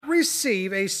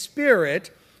receive a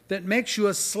spirit that makes you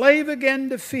a slave again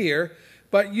to fear,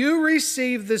 but you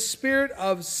receive the spirit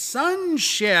of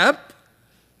sonship.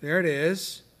 There it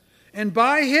is. And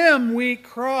by him we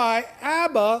cry,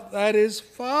 Abba, that is,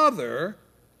 Father.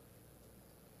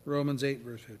 Romans 8,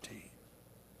 verse 15.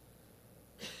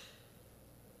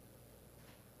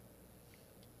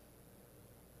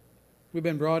 We've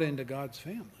been brought into God's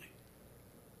family.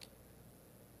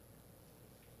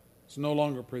 It's no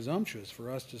longer presumptuous for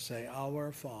us to say,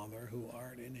 Our Father who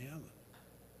art in heaven.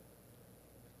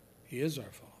 He is our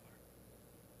Father.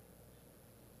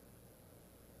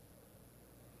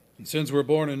 And since we're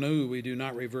born anew, we do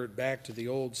not revert back to the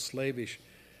old slavish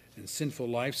and sinful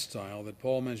lifestyle that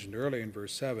Paul mentioned earlier in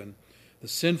verse 7. The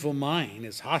sinful mind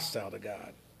is hostile to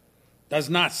God, does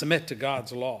not submit to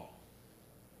God's law.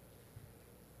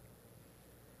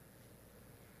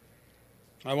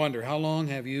 I wonder, how long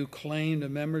have you claimed a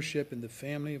membership in the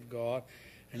family of God,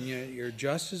 and yet you're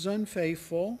just as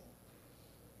unfaithful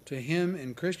to him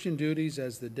in Christian duties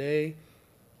as the day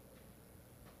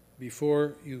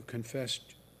before you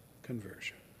confessed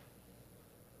conversion?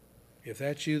 If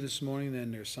that's you this morning,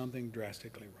 then there's something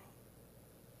drastically wrong.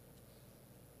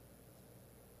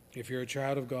 If you're a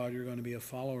child of God, you're going to be a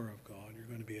follower of God. You're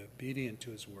going to be obedient to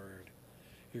his word.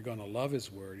 You're going to love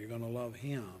his word. You're going to love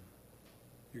him.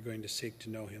 You're going to seek to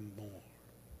know him more.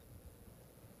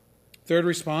 Third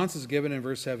response is given in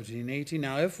verse 17 and 18.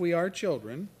 Now, if we are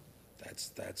children,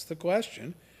 that's the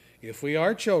question. If we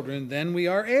are children, then we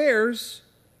are heirs,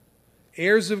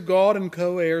 heirs of God and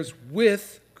co-heirs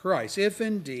with Christ, if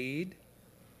indeed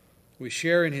we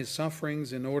share in his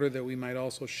sufferings in order that we might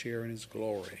also share in his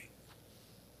glory.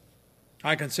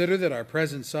 I consider that our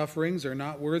present sufferings are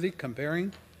not worthy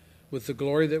comparing with the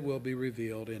glory that will be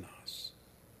revealed in us.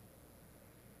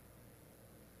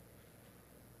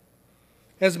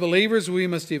 As believers, we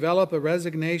must develop a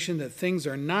resignation that things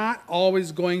are not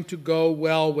always going to go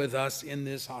well with us in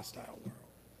this hostile world.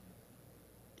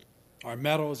 Our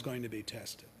mettle is going to be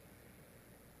tested.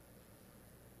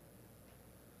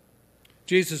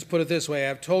 Jesus put it this way, I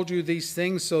have told you these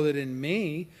things so that in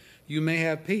me you may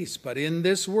have peace, but in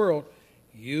this world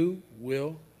you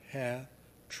will have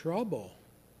trouble.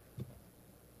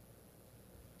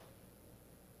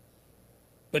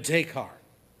 But take heart,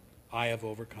 I have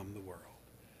overcome the world.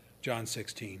 John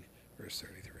 16, verse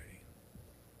 33.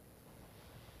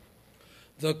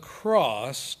 The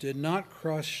cross did not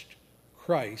crush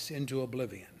Christ into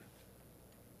oblivion,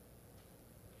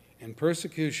 and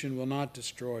persecution will not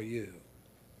destroy you.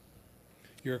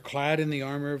 You're clad in the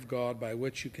armor of God by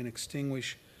which you can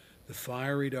extinguish the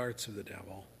fiery darts of the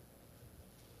devil,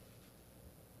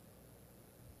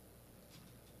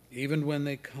 even when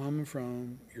they come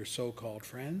from your so-called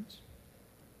friends,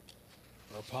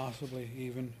 or possibly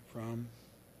even from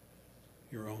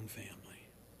your own family.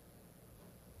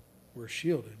 We're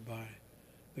shielded by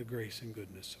the grace and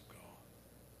goodness of God.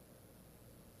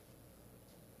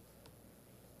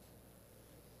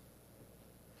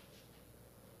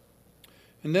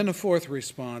 And then a fourth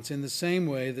response. In the same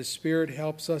way, the Spirit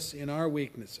helps us in our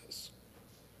weaknesses.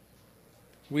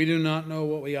 We do not know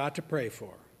what we ought to pray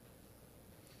for,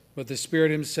 but the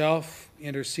Spirit himself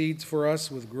intercedes for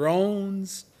us with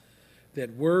groans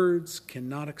that words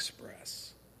cannot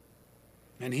express.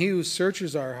 And he who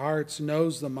searches our hearts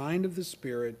knows the mind of the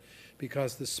Spirit,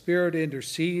 because the Spirit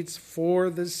intercedes for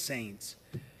the saints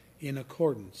in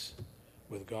accordance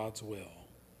with God's will.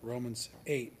 Romans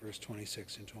 8, verse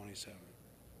 26 and 27.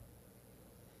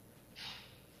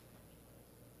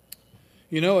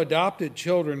 You know, adopted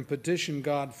children petition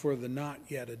God for the not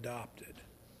yet adopted.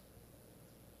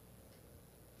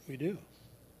 We do.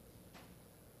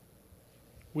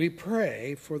 We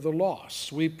pray for the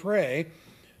lost. We pray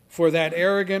for that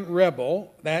arrogant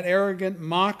rebel, that arrogant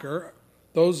mocker,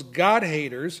 those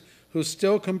God-haters who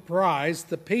still comprise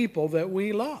the people that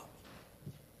we love.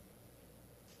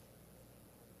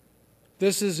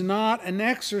 This is not an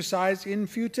exercise in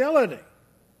futility.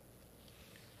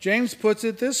 James puts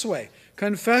it this way,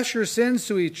 confess your sins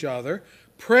to each other,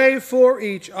 pray for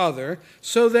each other,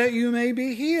 so that you may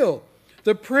be healed.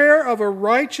 The prayer of a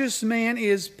righteous man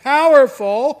is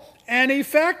powerful and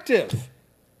effective.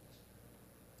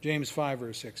 James 5,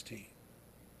 verse 16.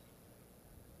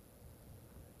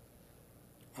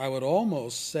 I would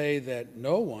almost say that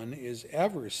no one is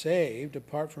ever saved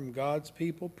apart from God's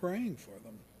people praying for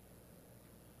them.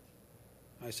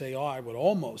 I say, I would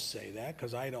almost say that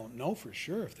because I don't know for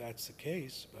sure if that's the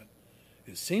case, but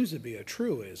it seems to be a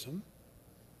truism.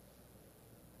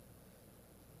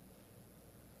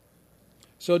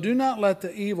 So do not let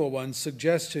the evil one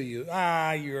suggest to you,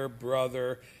 your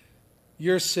brother,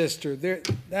 your sister,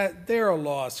 they're a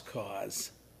lost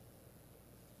cause.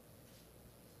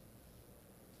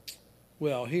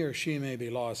 Well, he or she may be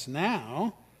lost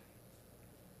now,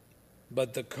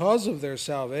 but the cause of their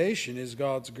salvation is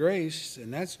God's grace,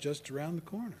 and that's just around the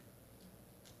corner.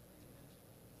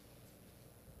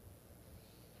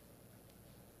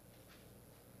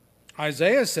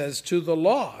 Isaiah says to the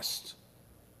lost,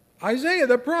 Isaiah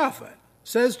the prophet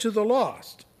says to the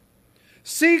lost,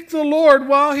 seek the Lord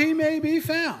while he may be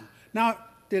found. Now,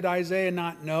 did Isaiah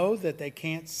not know that they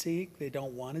can't seek? They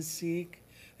don't want to seek?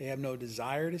 They have no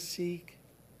desire to seek?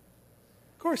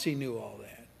 Of course he knew all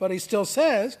that. But he still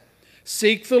says,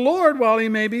 seek the Lord while he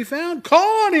may be found.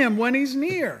 Call on him when he's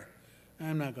near.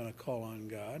 I'm not going to call on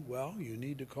God. Well, you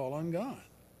need to call on God.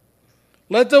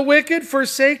 Let the wicked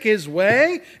forsake his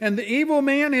way, and the evil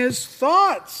man his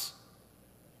thoughts.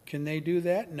 Can they do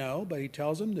that? No, but he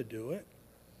tells them to do it.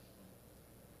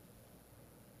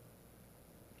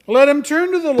 Let him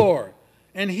turn to the Lord,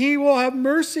 and he will have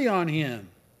mercy on him,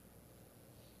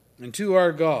 and to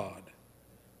our God,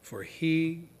 for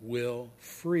he will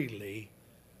freely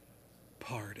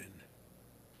pardon.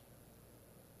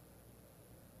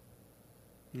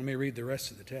 Let me read the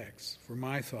rest of the text. For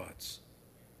my thoughts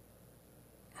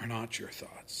are not your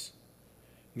thoughts,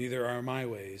 neither are my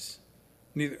ways,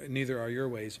 neither are your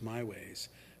ways my ways,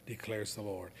 declares the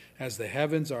Lord. As the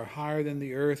heavens are higher than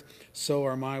the earth, so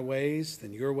are my ways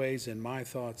than your ways, and my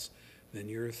thoughts than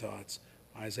your thoughts.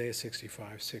 Isaiah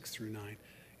 65, 6 through 9.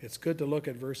 It's good to look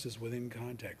at verses within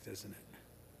context, isn't it?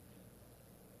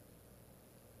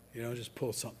 You don't just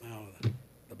pull something out of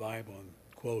the Bible and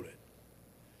quote it.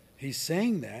 He's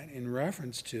saying that in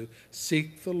reference to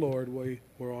seek the Lord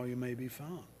where all you may be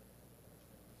found.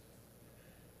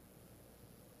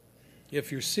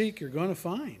 If you seek, you're going to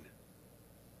find.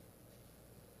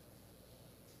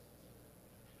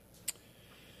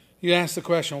 You ask the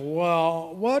question,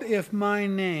 well, what if my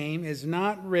name is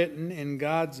not written in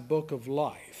God's book of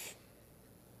life?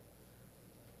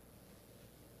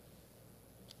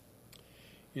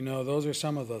 You know, those are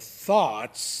some of the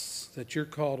thoughts that you're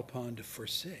called upon to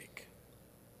forsake.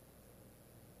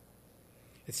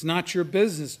 It's not your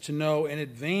business to know in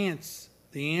advance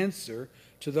the answer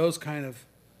to those kind of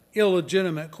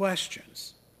illegitimate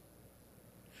questions.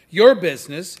 Your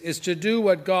business is to do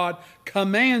what God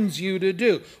commands you to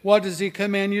do. What does he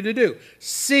command you to do?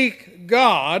 Seek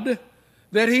God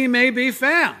that he may be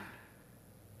found.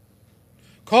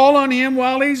 Call on him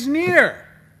while he's near.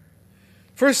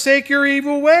 Forsake your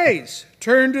evil ways.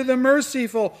 Turn to the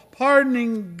merciful,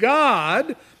 pardoning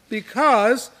God,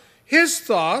 because his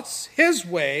thoughts, his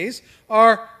ways,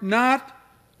 are not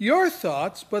your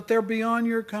thoughts, but they're beyond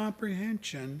your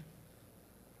comprehension.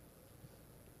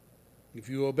 If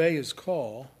you obey his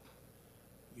call,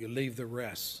 you leave the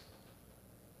rest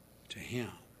to him.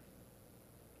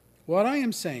 What I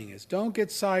am saying is, don't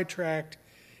get sidetracked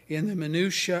in the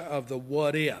minutia of the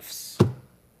what-ifs.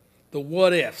 The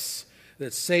what-ifs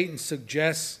that Satan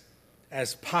suggests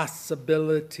as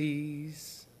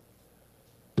possibilities.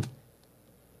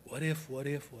 What if, what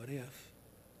if, what if?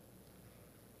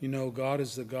 You know, God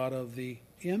is the God of the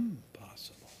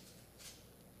impossible.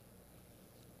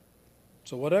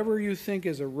 So whatever you think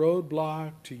is a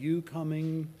roadblock to you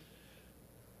coming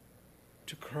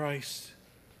to Christ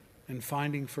and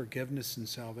finding forgiveness and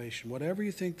salvation, whatever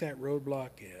you think that roadblock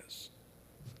is,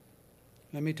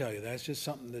 let me tell you, that's just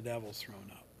something the devil's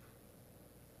thrown up.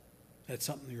 That's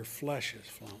something your flesh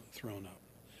has thrown up.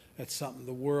 That's something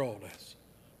the world has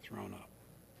thrown up.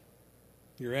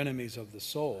 Your enemies of the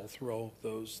soul throw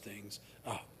those things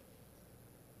up.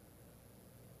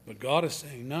 But God is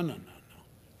saying, no.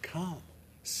 Come,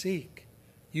 seek,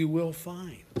 you will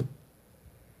find.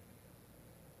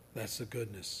 That's the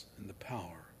goodness and the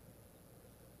power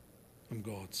of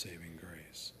God's saving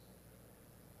grace.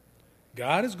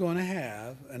 God is going to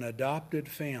have an adopted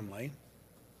family.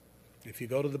 If you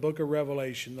go to the book of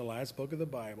Revelation, the last book of the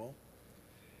Bible,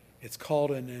 it's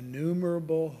called an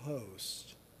innumerable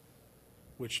host,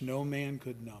 which no man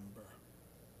could number.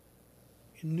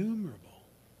 Innumerable.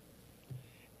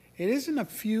 It isn't a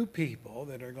few people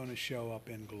that are going to show up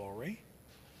in glory.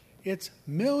 It's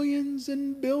millions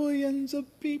and billions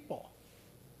of people.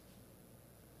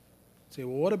 Say,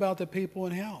 well, what about the people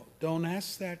in hell? Don't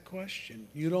ask that question.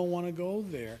 You don't want to go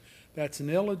there. That's an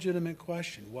illegitimate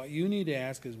question. What you need to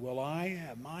ask is, will I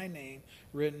have my name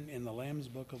written in the Lamb's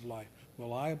Book of Life?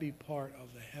 Will I be part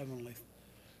of the heavenly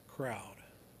crowd?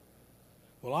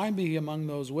 Will I be among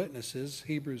those witnesses,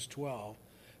 Hebrews 12,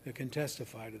 that can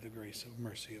testify to the grace and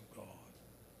mercy of God?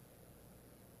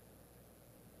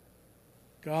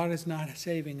 God is not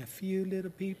saving a few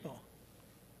little people.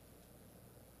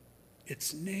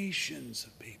 It's nations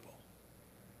of people.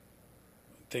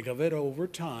 Think of it over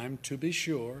time, to be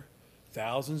sure,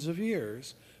 thousands of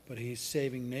years, but he's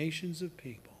saving nations of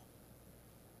people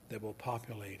that will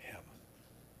populate heaven.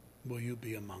 Will you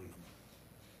be among them?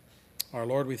 Our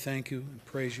Lord, we thank you and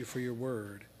praise you for your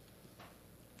word.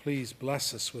 Please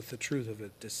bless us with the truth of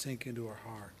it to sink into our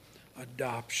heart.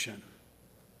 Adoption.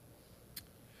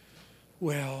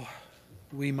 Well,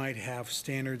 we might have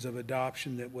standards of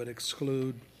adoption that would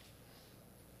exclude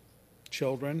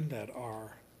children that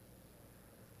are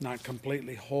not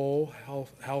completely whole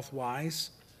health-wise.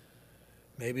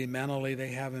 Maybe mentally they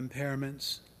have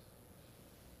impairments.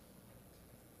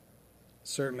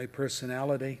 Certainly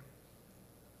personality.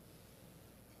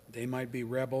 They might be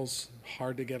rebels,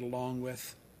 hard to get along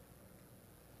with.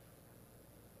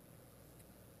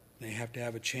 They have to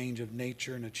have a change of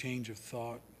nature and a change of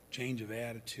thought, change of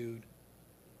attitude.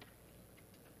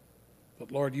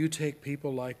 But Lord, you take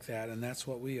people like that, and that's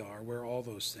what we are. We're all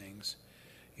those things.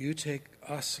 You take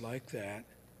us like that,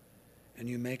 and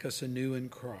you make us anew in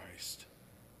Christ.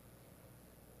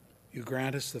 You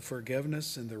grant us the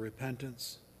forgiveness and the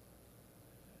repentance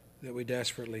that we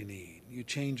desperately need. You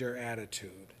change our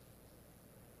attitude.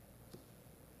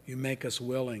 You make us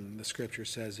willing, the Scripture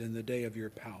says, in the day of your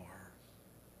power.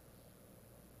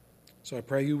 So I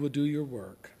pray you will do your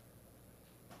work.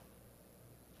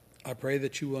 I pray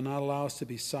that you will not allow us to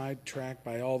be sidetracked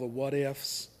by all the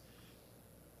what-ifs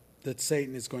that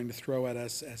Satan is going to throw at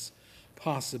us as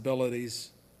possibilities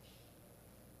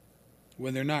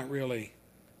when they're not really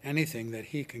anything that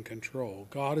he can control.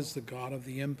 God is the God of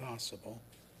the impossible.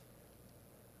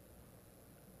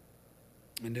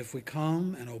 And if we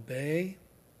come and obey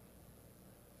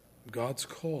God's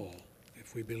call,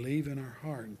 if we believe in our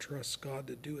heart and trust God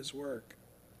to do his work,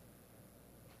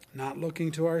 not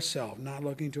looking to ourselves, not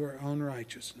looking to our own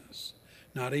righteousness,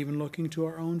 not even looking to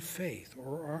our own faith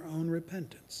or our own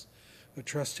repentance, but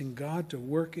trusting God to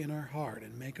work in our heart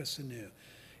and make us anew,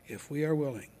 if we are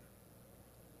willing,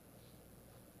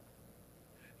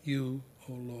 you,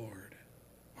 O Lord,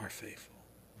 are faithful.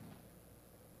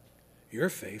 You're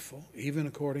faithful, even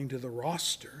according to the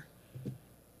roster,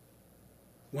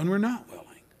 when we're not willing.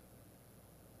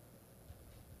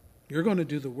 You're going to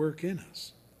do the work in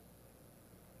us.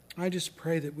 I just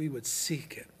pray that we would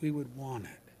seek it, we would want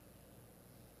it.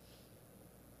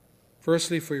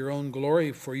 Firstly, for your own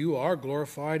glory, for you are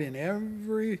glorified in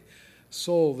every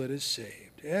soul that is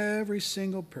saved. Every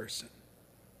single person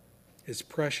is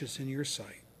precious in your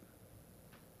sight.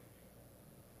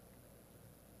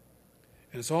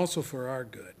 And it's also for our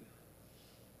good,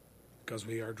 because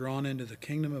we are drawn into the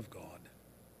kingdom of God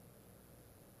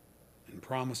and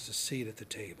promised a seat at the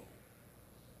table.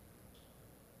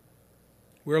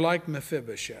 We're like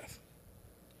Mephibosheth,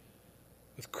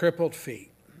 with crippled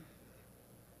feet.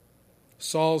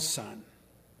 Saul's son.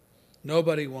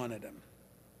 Nobody wanted him.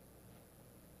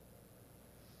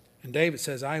 And David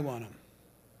says, I want him.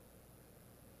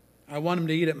 I want him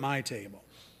to eat at my table.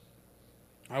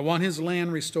 I want his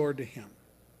land restored to him.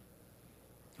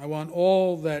 I want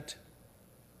all that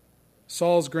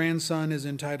Saul's grandson is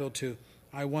entitled to.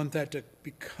 I want that to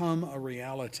become a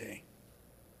reality.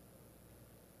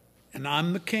 And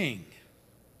I'm the king.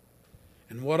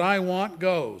 And what I want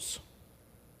goes.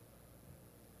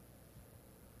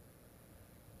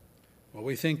 Well,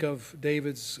 we think of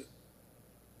David's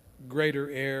greater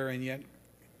heir and yet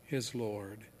his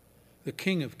Lord, the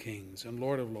King of Kings and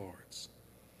Lord of Lords.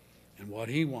 And what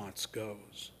he wants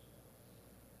goes.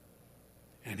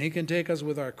 And he can take us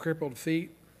with our crippled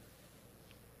feet,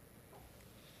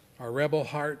 our rebel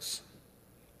hearts,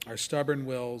 our stubborn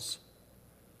wills,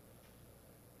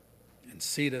 and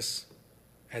seat us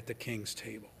at the King's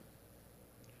table.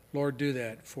 Lord, do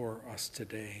that for us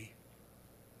today.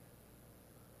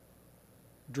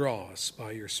 Draw us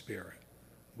by your Spirit,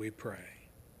 we pray.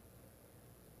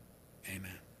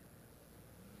 Amen.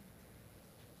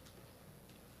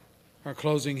 Our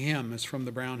closing hymn is from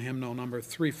the Brown hymnal number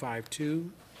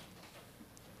 352.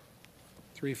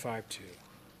 352.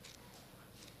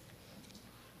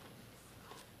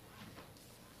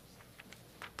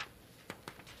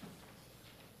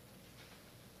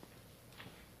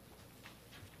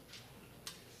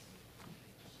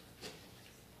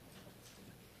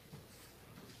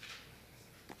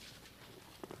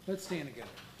 Let's stand together.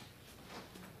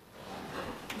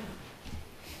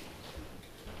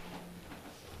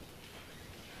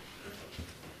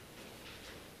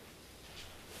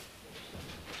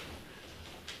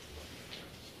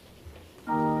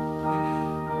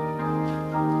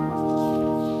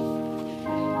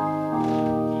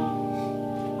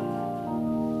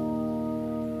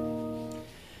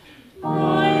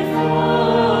 My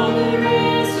Father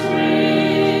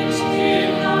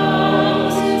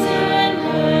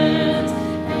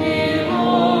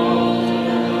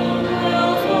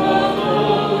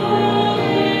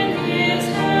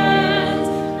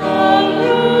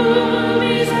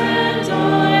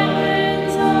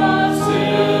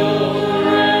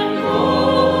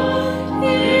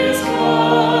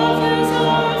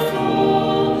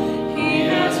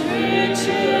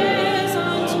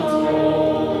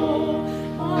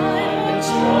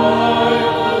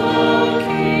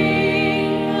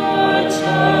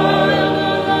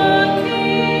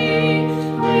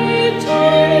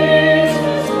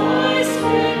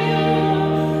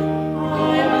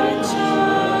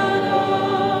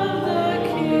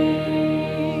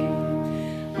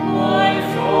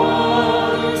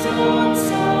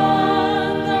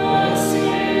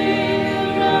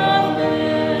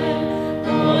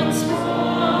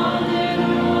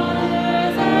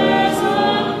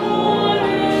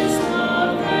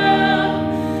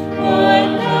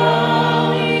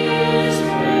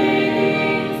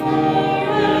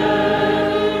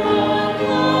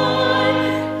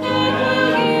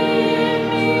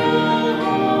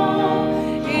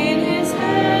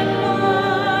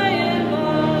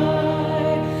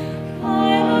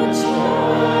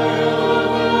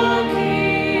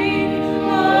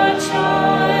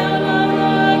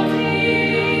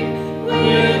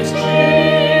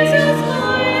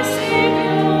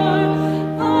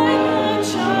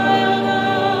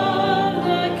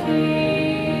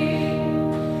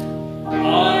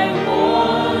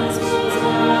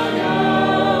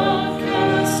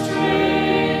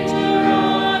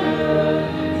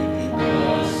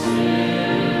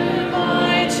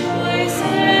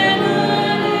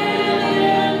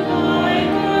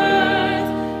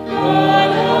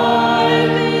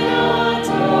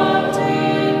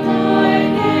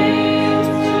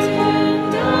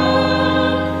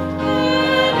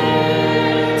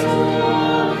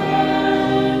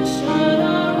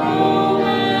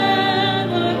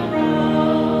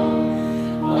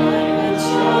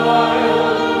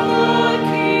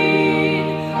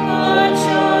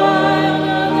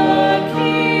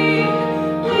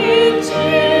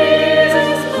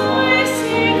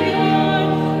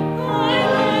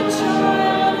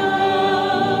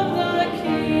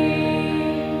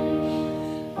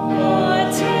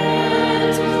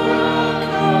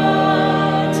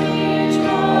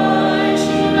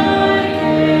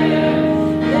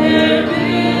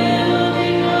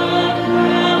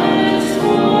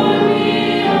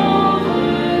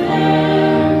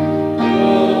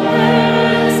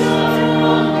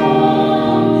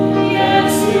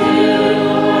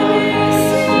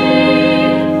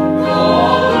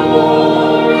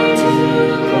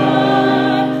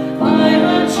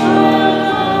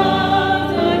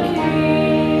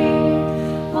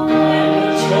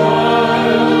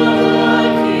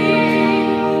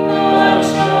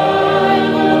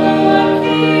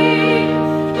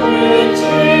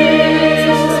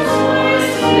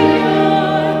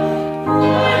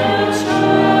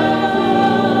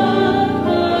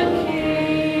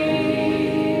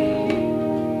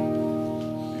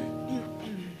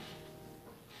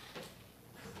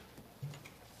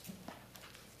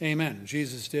Amen.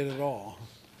 Jesus did it all.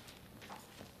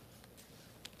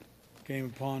 Came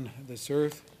upon this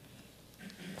earth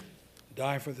to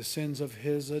die for the sins of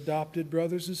his adopted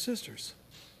brothers and sisters.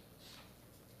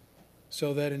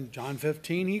 So that in John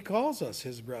 15 he calls us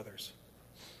his brothers.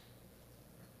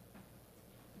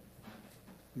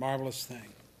 Marvelous thing.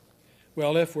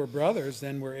 Well, if we're brothers,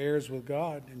 then we're heirs with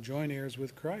God and joint heirs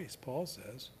with Christ, Paul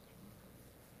says.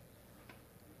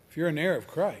 If you're an heir of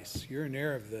Christ, you're an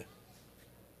heir of the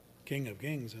King of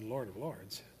Kings and Lord of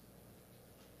Lords.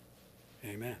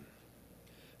 Amen.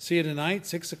 See you tonight,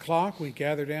 6 o'clock. We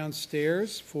gather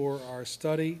downstairs for our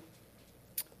study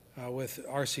with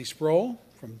R.C. Sproul,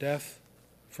 From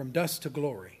Dust to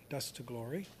Glory. Dust to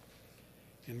Glory.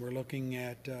 And we're looking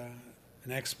at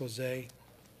an expose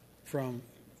from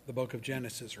the book of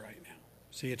Genesis right now.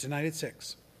 See you tonight at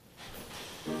 6.